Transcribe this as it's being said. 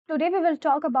Today we will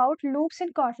talk about loops in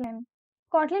Kotlin.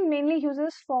 Kotlin mainly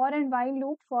uses for and while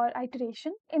loop for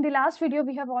iteration. In the last video,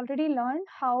 we have already learned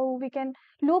how we can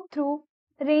loop through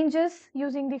ranges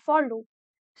using the for loop.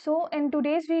 So in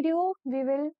today's video, we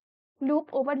will loop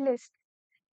over list.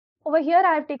 Over here,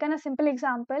 I have taken a simple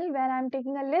example where I am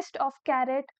taking a list of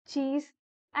carrot, cheese,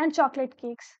 and chocolate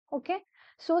cakes. Okay.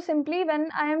 So simply when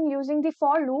I am using the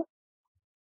for loop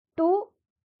to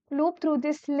loop through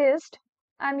this list,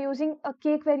 I'm using a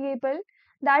cake variable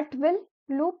that will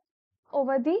loop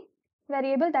over the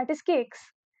variable that is cakes,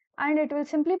 and it will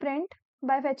simply print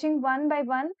by fetching one by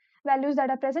one values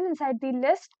that are present inside the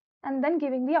list and then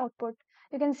giving the output.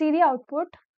 You can see the output.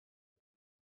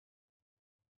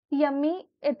 Yummy,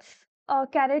 it's a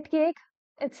carrot cake,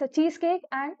 it's a cheesecake,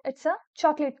 and it's a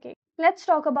chocolate cake. Let's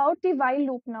talk about the while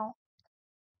loop now.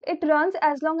 It runs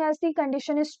as long as the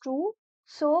condition is true.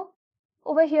 So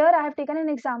over here I have taken an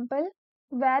example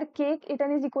where cake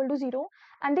eaten is equal to 0,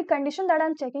 and the condition that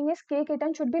I'm checking is cake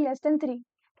eaten should be less than 3.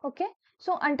 Okay,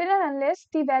 so until and unless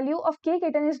the value of cake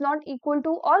eaten is not equal to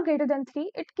or greater than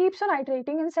 3, it keeps on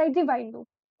iterating inside the while loop.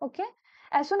 Okay,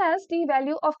 as soon as the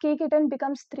value of cake eaten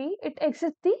becomes 3, it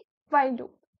exits the while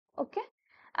loop. Okay,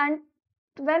 and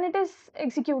when it is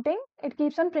executing, it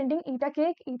keeps on printing eat a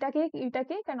cake, eat a cake, eat a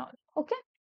cake, and all. Okay,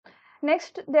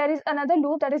 next, there is another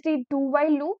loop, that is the do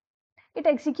while loop. It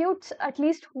executes at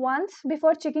least once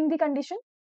before checking the condition.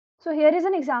 So here is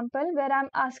an example where I'm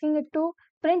asking it to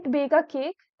print bake a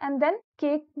cake and then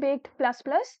cake baked plus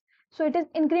plus. So it is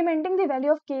incrementing the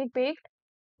value of cake baked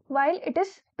while it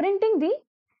is printing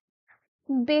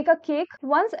the bake a cake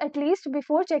once at least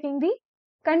before checking the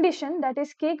condition, that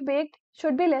is cake baked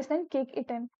should be less than cake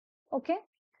eaten. Okay,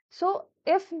 so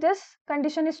if this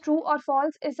condition is true or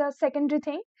false is a secondary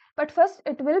thing, but first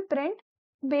it will print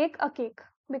bake a cake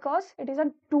because it is a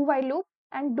do while loop,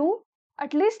 and do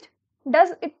at least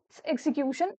does its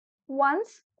execution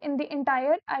once in the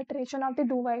entire iteration of the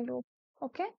do while loop.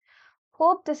 Okay,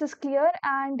 hope this is clear,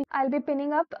 and I'll be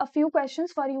pinning up a few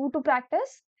questions for you to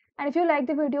practice. And if you like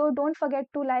the video, don't forget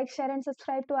to like, share, and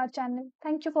subscribe to our channel.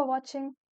 Thank you for watching.